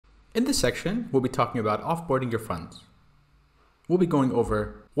In this section, we'll be talking about offboarding your funds. We'll be going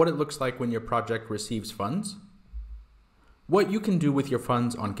over what it looks like when your project receives funds, what you can do with your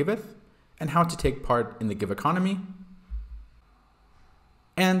funds on Giveth, and how to take part in the GIVeconomy,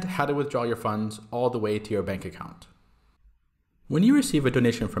 and how to withdraw your funds all the way to your bank account. When you receive a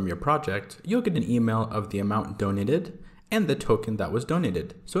donation from your project, you'll get an email of the amount donated and the token that was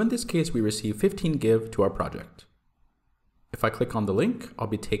donated. So in this case, we receive 15 GIV to our project. If I click on the link, I'll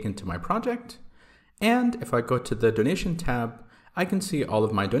be taken to my project. And if I go to the donation tab, I can see all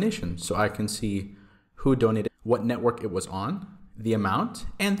of my donations. So I can see who donated, what network it was on, the amount,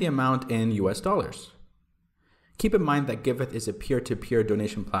 and the amount in US dollars. Keep in mind that Giveth is a peer-to-peer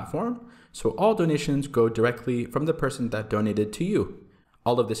donation platform, so all donations go directly from the person that donated to you.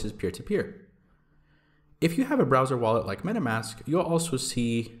 All of this is peer-to-peer. If you have a browser wallet like MetaMask, you'll also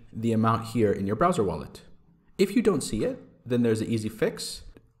see the amount here in your browser wallet. If you don't see it, then there's an easy fix.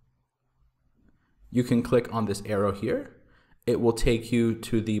 You can click on this arrow here. It will take you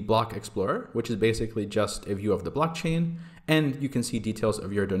to the Block Explorer, which is basically just a view of the blockchain, and you can see details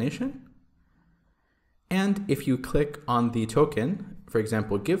of your donation. And if you click on the token, for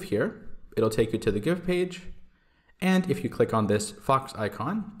example, Give here, it'll take you to the Give page. And if you click on this Fox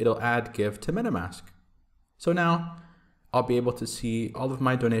icon, it'll add Give to MetaMask. So now I'll be able to see all of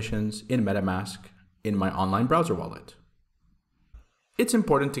my donations in MetaMask in my online browser wallet. It's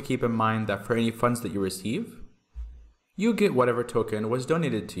important to keep in mind that for any funds that you receive, you get whatever token was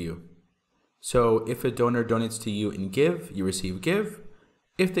donated to you. So if a donor donates to you in Give, you receive Give.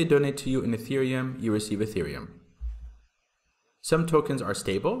 If they donate to you in Ethereum, you receive Ethereum. Some tokens are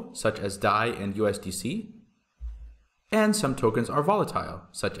stable, such as DAI and USDC, and some tokens are volatile,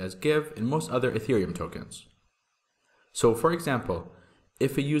 such as Give and most other Ethereum tokens. So for example,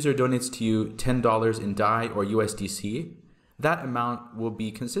 if a user donates to you $10 in DAI or USDC, that amount will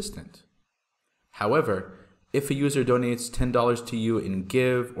be consistent. However, if a user donates $10 to you in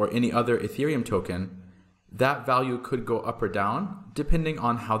Give or any other Ethereum token, that value could go up or down depending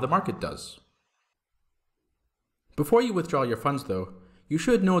on how the market does. Before you withdraw your funds though, you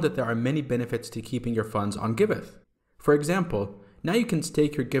should know that there are many benefits to keeping your funds on Giveth. For example, now you can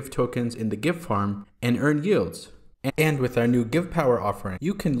stake your Give tokens in the Give farm and earn yields. And with our new GIVpower offering,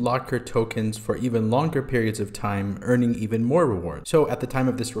 you can lock your tokens for even longer periods of time, earning even more rewards. So at the time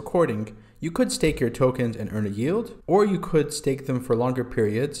of this recording, you could stake your tokens and earn a yield, or you could stake them for longer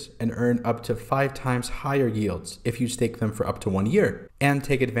periods and earn up to 5 times higher yields if you stake them for up to 1 year and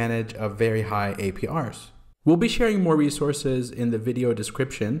take advantage of very high APRs. We'll be sharing more resources in the video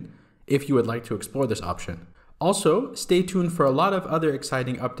description if you would like to explore this option. Also, stay tuned for a lot of other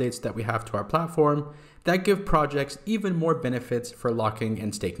exciting updates that we have to our platform that give projects even more benefits for locking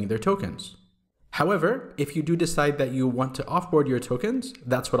and staking their tokens. However, if you do decide that you want to offboard your tokens,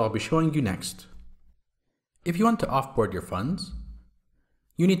 that's what I'll be showing you next. If you want to offboard your funds,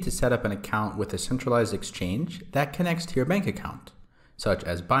 you need to set up an account with a centralized exchange that connects to your bank account, such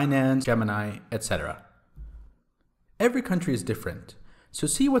as Binance, Gemini, etc. Every country is different, so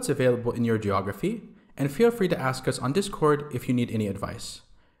see what's available in your geography and feel free to ask us on Discord if you need any advice.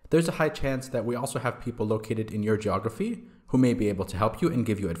 There's a high chance that we also have people located in your geography who may be able to help you and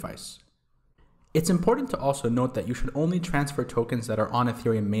give you advice. It's important to also note that you should only transfer tokens that are on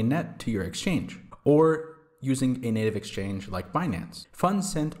Ethereum mainnet to your exchange, or using a native exchange like Binance. Funds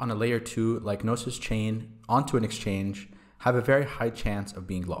sent on a layer 2 like Gnosis chain onto an exchange have a very high chance of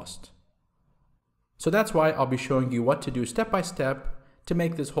being lost. So that's why I'll be showing you what to do step by step to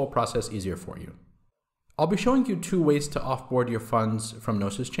make this whole process easier for you. I'll be showing you 2 ways to offboard your funds from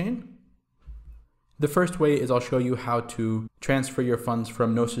Gnosis chain. The first way is I'll show you how to transfer your funds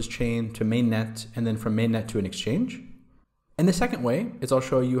from Gnosis chain to Mainnet and then from Mainnet to an exchange. And the second way is I'll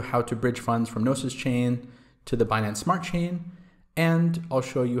show you how to bridge funds from Gnosis chain to the Binance Smart Chain, and I'll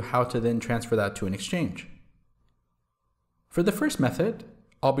show you how to then transfer that to an exchange. For the first method,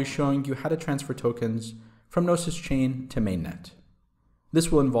 I'll be showing you how to transfer tokens from Gnosis chain to Mainnet.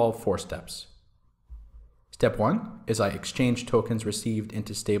 This will involve 4 steps. Step 1 is I exchange tokens received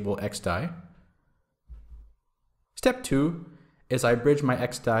into stable xDAI. Step 2 is I bridge my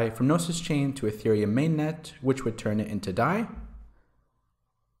xDAI from Gnosis chain to Ethereum mainnet, which would turn it into DAI.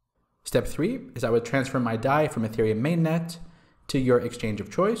 Step 3 is I would transfer my DAI from Ethereum mainnet to your exchange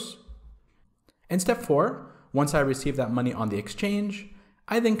of choice. And step 4, once I receive that money on the exchange,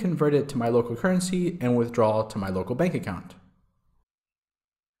 I then convert it to my local currency and withdraw to my local bank account.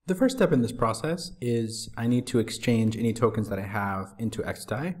 The first step in this process is I need to exchange any tokens that I have into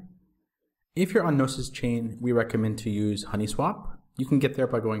xDAI. If you're on Gnosis chain, we recommend to use Honeyswap. You can get there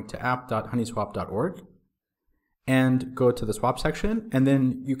by going to app.honeyswap.org. and go to the swap section, and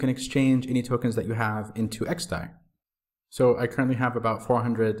then you can exchange any tokens that you have into xDAI. So I currently have about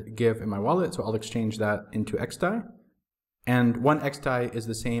 400 Give in my wallet, so I'll exchange that into xDAI. And 1 xDAI is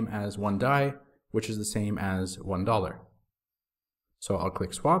the same as 1 DAI, which is the same as $1. So I'll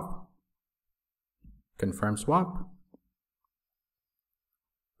click swap, confirm swap.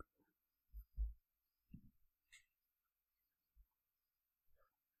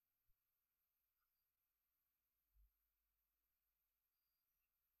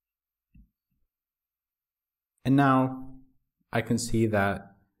 And now I can see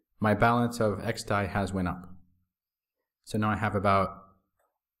that my balance of xDAI has went up. So now I have about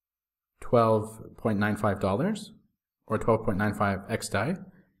 $12.95 or 12.95 xDAI,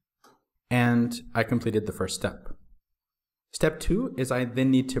 and I completed the first step. Step 2 is I then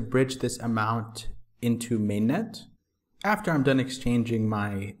need to bridge this amount into Mainnet. After I'm done exchanging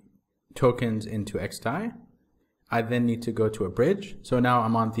my tokens into xDAI, I then need to go to a bridge. So now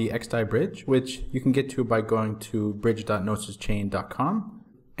I'm on the xDAI bridge, which you can get to by going to bridge.gnosischain.com.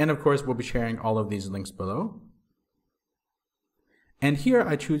 And of course, we'll be sharing all of these links below. And here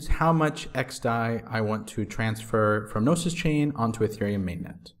I choose how much xDAI I want to transfer from Gnosis chain onto Ethereum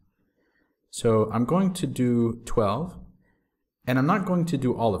mainnet. So I'm going to do 12, and I'm not going to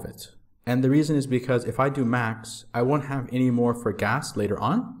do all of it. And the reason is because if I do max, I won't have any more for gas later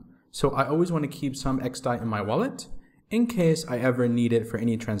on. So I always want to keep some xDAI in my wallet in case I ever need it for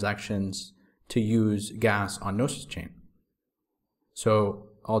any transactions to use gas on Gnosis chain. So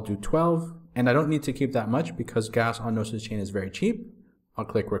I'll do 12, and I don't need to keep that much because gas on Gnosis chain is very cheap. I'll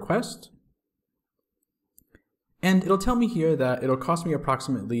click request. And it'll tell me here that it'll cost me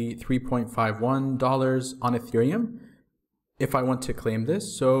approximately $3.51 on Ethereum if I want to claim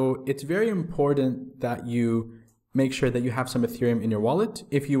this. So it's very important that you make sure that you have some Ethereum in your wallet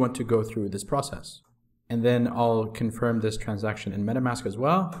if you want to go through this process. And then I'll confirm this transaction in MetaMask as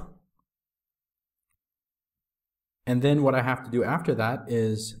well. And then what I have to do after that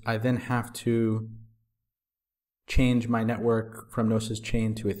is I then have to change my network from Gnosis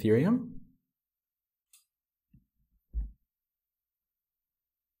chain to Ethereum.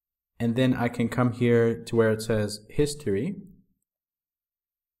 And then I can come here to where it says history.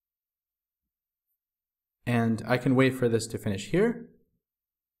 And I can wait for this to finish here.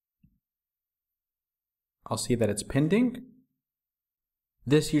 I'll see that it's pending.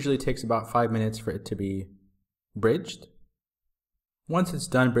 This usually takes about 5 minutes for it to be bridged. Once it's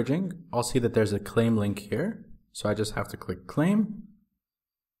done bridging, I'll see that there's a claim link here. So I just have to click claim.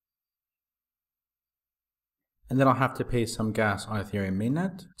 And then I'll have to pay some gas on Ethereum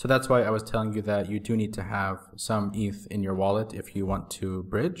mainnet. So that's why I was telling you that you do need to have some ETH in your wallet if you want to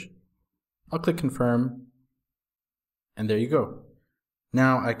bridge. I'll click confirm. And there you go.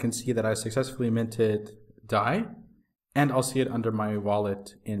 Now I can see that I successfully minted DAI, and I'll see it under my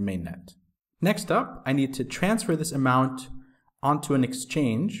wallet in Mainnet. Next up, I need to transfer this amount onto an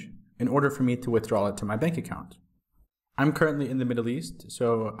exchange in order for me to withdraw it to my bank account. I'm currently in the Middle East,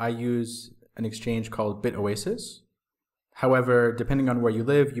 so I use an exchange called BitOasis. However, depending on where you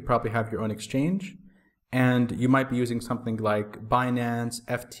live, you probably have your own exchange, and you might be using something like Binance,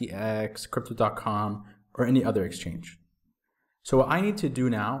 FTX, Crypto.com, or any other exchange. So what I need to do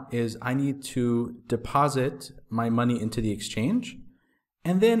now is I need to deposit my money into the exchange,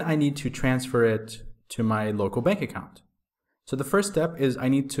 and then I need to transfer it to my local bank account. So the first step is I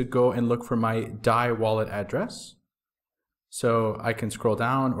need to go and look for my DAI wallet address. So I can scroll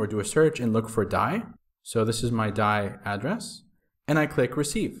down or do a search and look for DAI. So this is my DAI address, and I click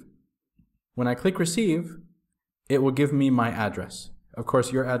receive. When I click receive, it will give me my address. Of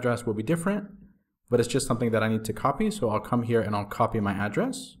course, your address will be different, but it's just something that I need to copy. So I'll come here and I'll copy my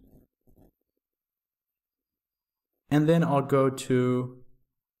address. And then I'll go to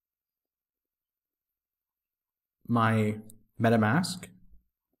my MetaMask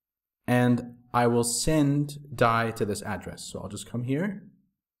and I will send DAI to this address. So I'll just come here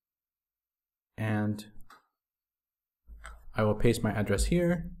and I will paste my address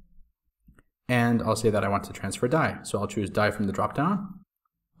here and I'll say that I want to transfer DAI. So I'll choose DAI from the dropdown.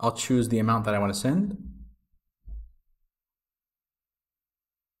 I'll choose the amount that I want to send.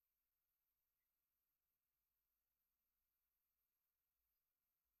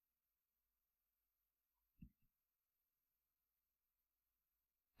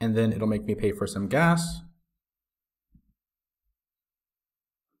 And then it'll make me pay for some gas.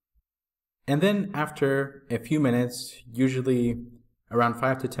 And then after a few minutes, usually around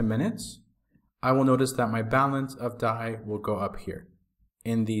 5 to 10 minutes, I will notice that my balance of DAI will go up here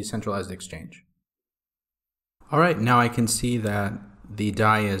in the centralized exchange. All right, now I can see that the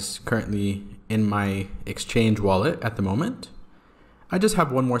DAI is currently in my exchange wallet at the moment. I just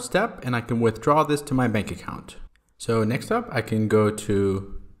have one more step and I can withdraw this to my bank account. So next up, I can go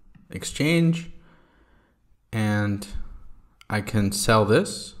to exchange and I can sell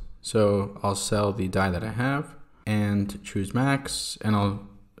this. So I'll sell the DAI that I have and choose max, and I'll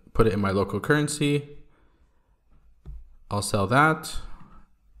put it in my local currency. I'll sell that.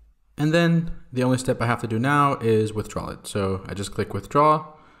 And then the only step I have to do now is withdraw it. So I just click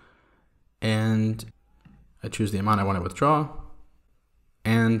withdraw and I choose the amount I want to withdraw.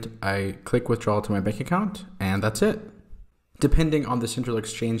 And I click withdrawal to my bank account, and that's it. Depending on the central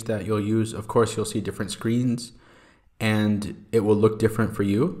exchange that you'll use, of course, you'll see different screens and it will look different for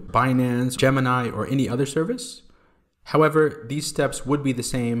you. Binance, Gemini, or any other service. However, these steps would be the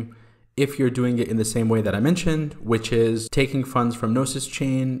same if you're doing it in the same way that I mentioned, which is taking funds from Gnosis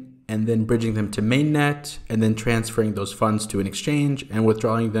chain and then bridging them to Mainnet and then transferring those funds to an exchange and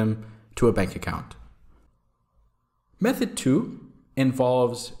withdrawing them to a bank account. Method 2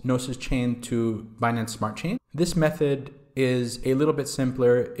 involves Gnosis chain to Binance Smart Chain. This method is a little bit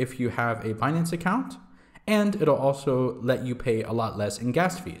simpler if you have a Binance account, and it'll also let you pay a lot less in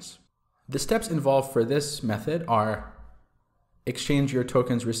gas fees. The steps involved for this method are exchange your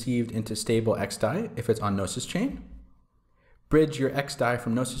tokens received into stable xDAI if it's on Gnosis chain, bridge your xDAI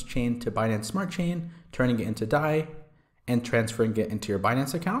from Gnosis chain to Binance Smart Chain, turning it into DAI and transferring it into your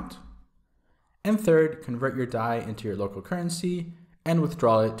Binance account. And third, convert your DAI into your local currency and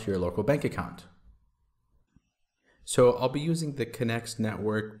withdraw it to your local bank account. So I'll be using the Connext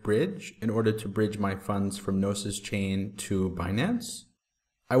network bridge in order to bridge my funds from Gnosis chain to Binance.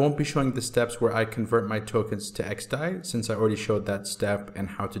 I won't be showing the steps where I convert my tokens to xDAI since I already showed that step and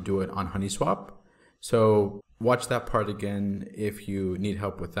how to do it on Honeyswap. So watch that part again if you need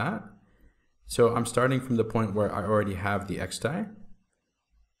help with that. So I'm starting from the point where I already have the xDAI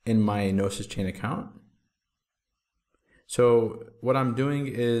in my Gnosis chain account. So what I'm doing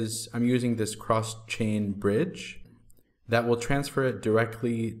is I'm using this cross-chain bridge that will transfer it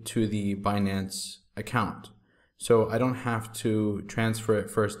directly to the Binance account. So I don't have to transfer it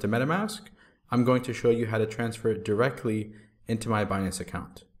first to MetaMask. I'm going to show you how to transfer it directly into my Binance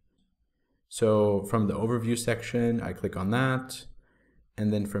account. So from the overview section, I click on that.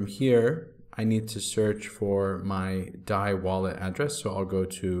 And then from here, I need to search for my DAI wallet address. So I'll go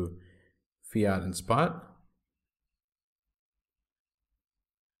to fiat and spot.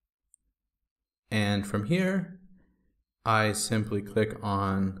 And from here, I simply click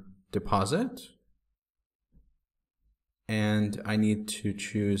on deposit. And I need to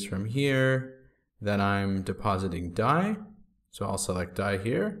choose from here that I'm depositing DAI. So I'll select DAI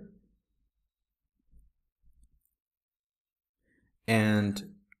here.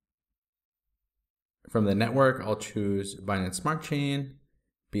 And from the network, I'll choose Binance Smart Chain,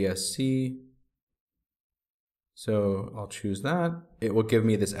 BSC. So I'll choose that. It will give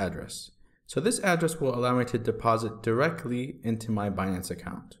me this address. So this address will allow me to deposit directly into my Binance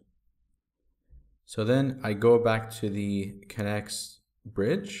account. So then I go back to the Connext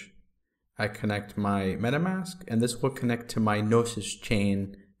bridge. I connect my MetaMask, and this will connect to my Gnosis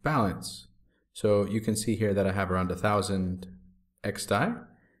chain balance. So you can see here that I have around 1,000 xDAI.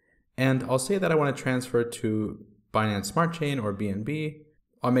 And I'll say that I want to transfer to Binance Smart Chain or BNB.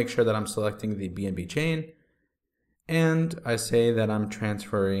 I'll make sure that I'm selecting the BNB chain. And I say that I'm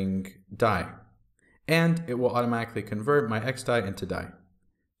transferring DAI. And it will automatically convert my xDAI into DAI.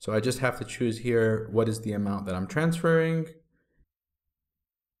 So I just have to choose here what is the amount that I'm transferring.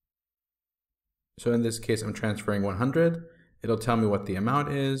 So in this case, I'm transferring 100. It'll tell me what the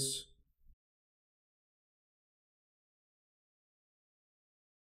amount is.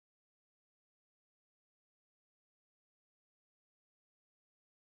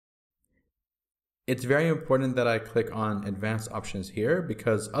 It's very important that I click on advanced options here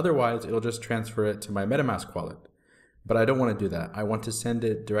because otherwise it'll just transfer it to my MetaMask wallet. But I don't want to do that. I want to send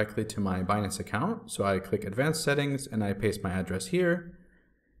it directly to my Binance account. So I click advanced settings and I paste my address here.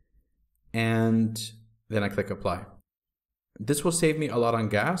 And then I click apply. This will save me a lot on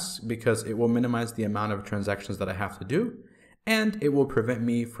gas because it will minimize the amount of transactions that I have to do. And it will prevent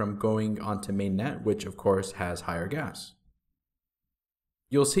me from going onto Mainnet, which of course has higher gas.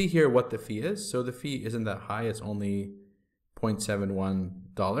 You'll see here what the fee is. So the fee isn't that high. It's only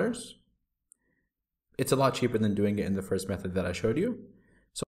 $0.71. It's a lot cheaper than doing it in the first method that I showed you.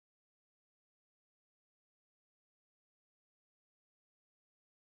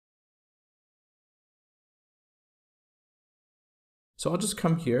 So I'll just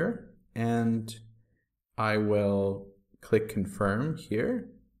come here and I will click confirm here.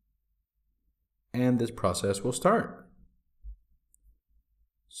 And this process will start.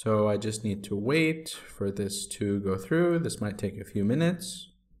 So I just need to wait for this to go through. This might take a few minutes.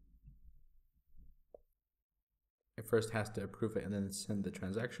 It first has to approve it and then send the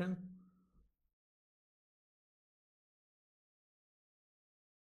transaction.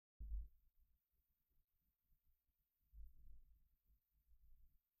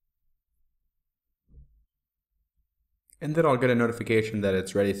 And then I'll get a notification that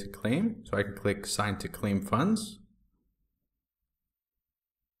it's ready to claim. So I can click sign to claim funds.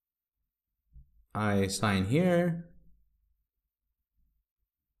 I sign here.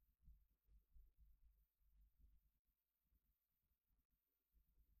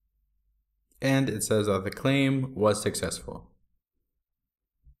 And it says that the claim was successful.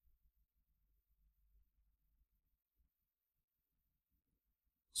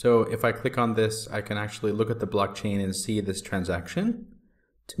 So if I click on this, I can actually look at the blockchain and see this transaction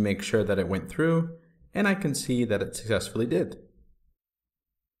to make sure that it went through, and I can see that it successfully did.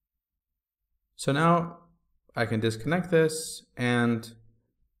 So now I can disconnect this and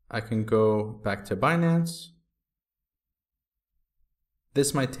I can go back to Binance.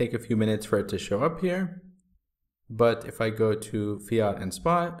 This might take a few minutes for it to show up here, but if I go to fiat and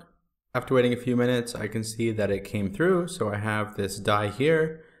spot, after waiting a few minutes, I can see that it came through. So I have this DAI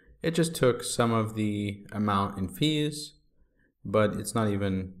here. It just took some of the amount in fees, but it's not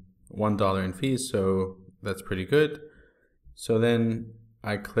even $1 in fees, so that's pretty good. So then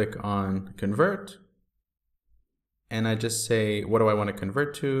I click on convert and I just say, what do I want to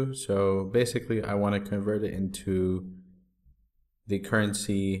convert to? So basically I want to convert it into the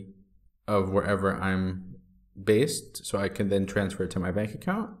currency of wherever I'm based, so I can then transfer it to my bank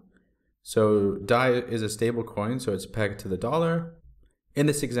account. So DAI is a stable coin, so it's pegged to the dollar. In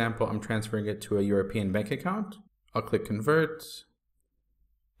this example, I'm transferring it to a European bank account. I'll click convert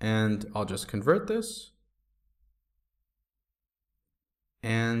and I'll just convert this.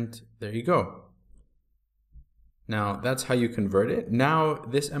 And there you go. Now that's how you convert it. Now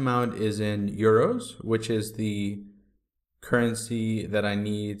this amount is in euros, which is the currency that I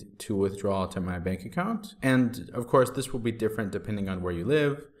need to withdraw to my bank account. And of course, this will be different depending on where you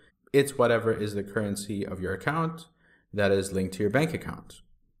live. It's whatever is the currency of your account that is linked to your bank account.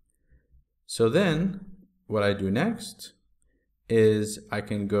 So then what I do next is I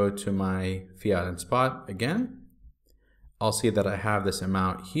can go to my fiat and spot again. I'll see that I have this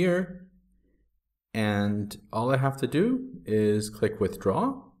amount here, and all I have to do is click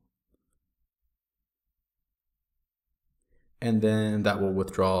withdraw. And then that will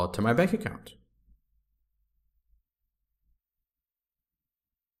withdraw to my bank account.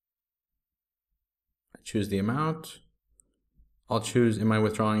 I choose the amount. I'll choose, am I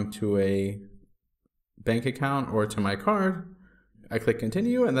withdrawing to a bank account or to my card? I click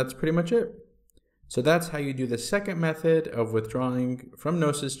continue, and that's pretty much it. So that's how you do the second method of withdrawing from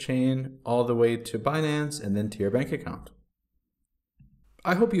Gnosis chain all the way to Binance and then to your bank account.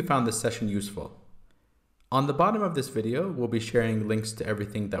 I hope you found this session useful. On the bottom of this video, we'll be sharing links to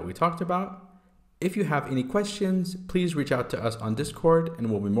everything that we talked about. If you have any questions, please reach out to us on Discord and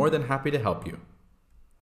we'll be more than happy to help you.